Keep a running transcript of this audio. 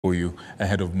For you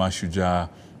ahead of Mashujaa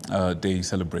Day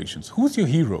celebrations. Who's your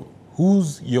hero?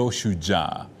 Who's your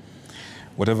Shujaa?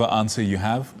 Whatever answer you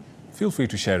have, feel free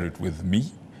to share it with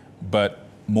me, but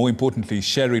more importantly,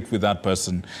 share it with that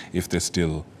person if they're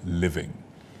still living.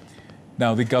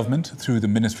 Now, the government, through the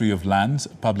Ministry of Lands,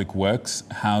 Public Works,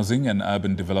 Housing and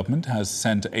Urban Development, has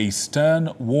sent a stern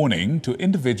warning to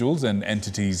individuals and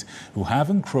entities who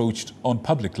have encroached on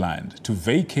public land to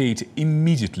vacate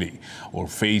immediately or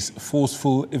face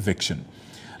forceful eviction.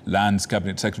 Lands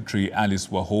Cabinet Secretary Alice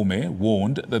Wahome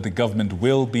warned that the government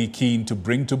will be keen to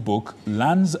bring to book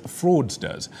lands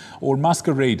fraudsters or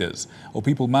masqueraders or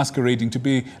people masquerading to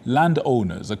be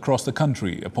landowners across the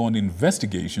country upon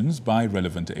investigations by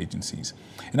relevant agencies.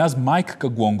 And as Mike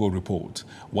Kagwongo reports,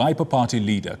 Wiper Party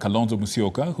leader Kalonzo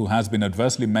Musyoka, who has been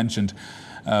adversely mentioned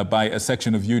by a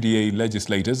section of UDA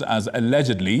legislators as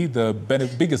allegedly the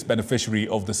biggest beneficiary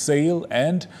of the sale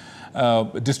and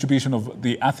distribution of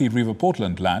the Athi River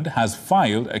Portland land, has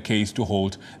filed a case to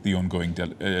halt the ongoing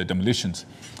demolitions.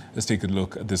 Let's take a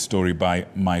look at this story by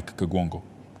Mike Kagwongo.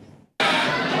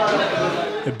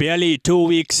 Barely 2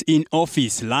 weeks in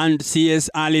office, Land CS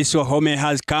Alice Wahome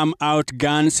has come out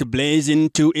guns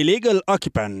blazing to illegal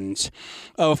occupants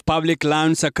of public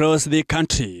lands across the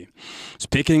country.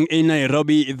 Speaking in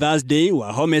Nairobi Thursday,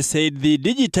 Wahome said the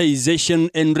digitization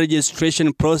and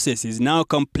registration process is now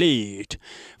complete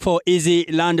for easy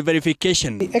land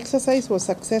verification. The exercise was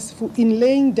successful in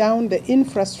laying down the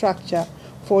infrastructure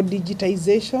for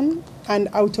digitization and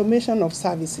automation of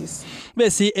services.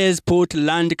 The CS put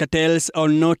land cartels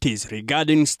on notice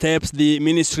regarding steps the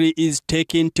ministry is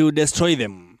taking to destroy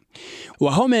them.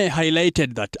 Wahome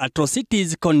highlighted that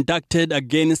atrocities conducted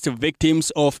against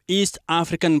victims of East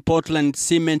African Portland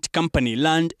Cement Company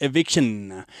land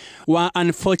eviction were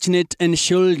unfortunate and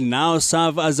should now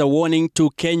serve as a warning to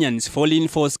Kenyans falling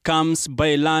for scams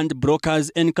by land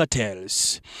brokers and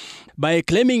cartels. By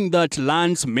claiming that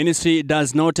Lands Ministry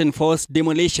does not enforce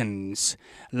demolitions,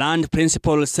 Land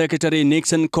Principal Secretary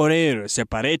Nixon Correa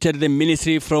separated the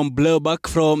ministry from blowback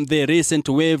from the recent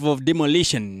wave of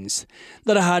demolitions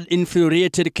that had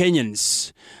infuriated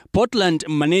Kenyans. Portland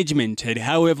management had,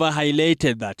 however,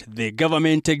 highlighted that the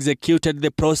government executed the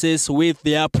process with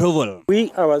their approval.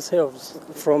 We ourselves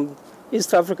from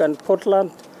East African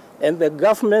Portland and the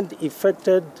government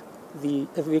effected the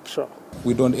eviction.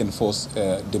 We don't enforce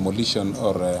demolition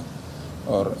or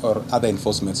other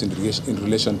enforcements in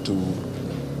relation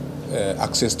to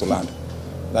access to land.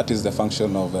 That is the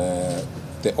function of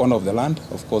the owner of the land,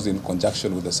 of course, in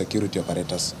conjunction with the security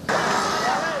operators.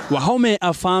 Wahome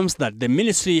affirms that the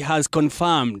ministry has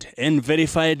confirmed and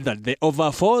verified that the over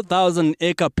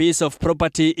 4,000-acre piece of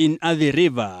property in Athi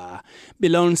River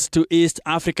belongs to East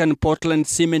African Portland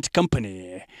Cement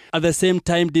Company, at the same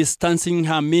time distancing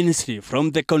her ministry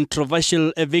from the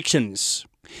controversial evictions.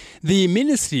 The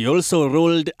ministry also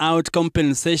rolled out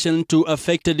compensation to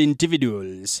affected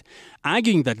individuals,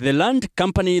 arguing that the land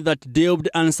company that duped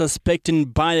unsuspecting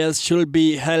buyers should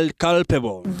be held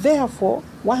culpable. Therefore,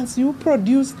 once you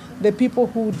produce the people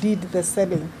who did the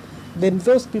selling, then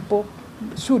those people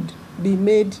should be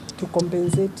made to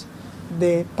compensate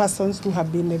the persons who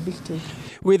have been evicted.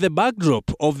 With the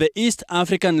backdrop of the East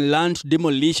African land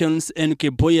demolitions and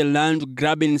Kibuye land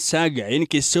grabbing saga in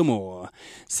Kisumu,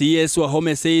 CS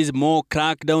Wahome says more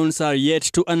crackdowns are yet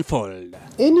to unfold.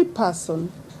 Any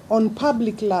person on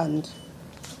public land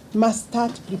must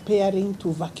start preparing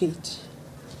to vacate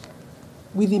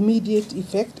with immediate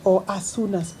effect or as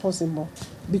soon as possible,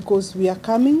 because we are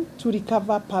coming to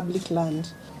recover public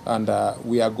land. And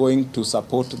we are going to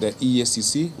support the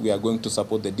EACC, we are going to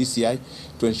support the DCI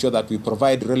to ensure that we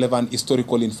provide relevant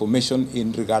historical information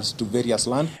in regards to various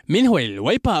land. Meanwhile,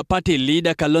 Wiper Party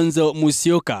leader Kalonzo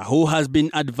Musyoka, who has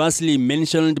been adversely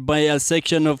mentioned by a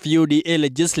section of UDA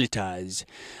legislators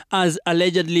as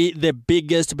allegedly the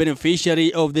biggest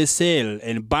beneficiary of the sale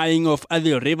and buying of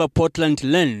Athi River Portland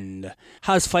land,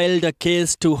 has filed a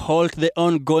case to halt the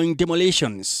ongoing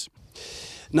demolitions.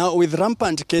 Now, with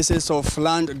rampant cases of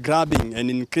land grabbing and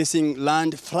increasing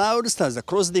land fraudsters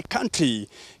across the country,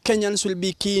 Kenyans will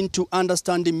be keen to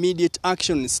understand immediate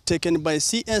actions taken by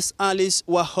CS Alice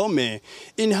Wahome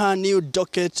in her new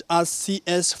docket as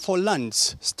CS for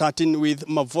lands, starting with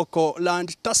Mavoko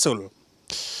land tussle.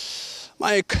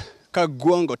 Mike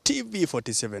Kagwongo, TV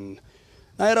 47,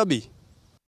 Nairobi.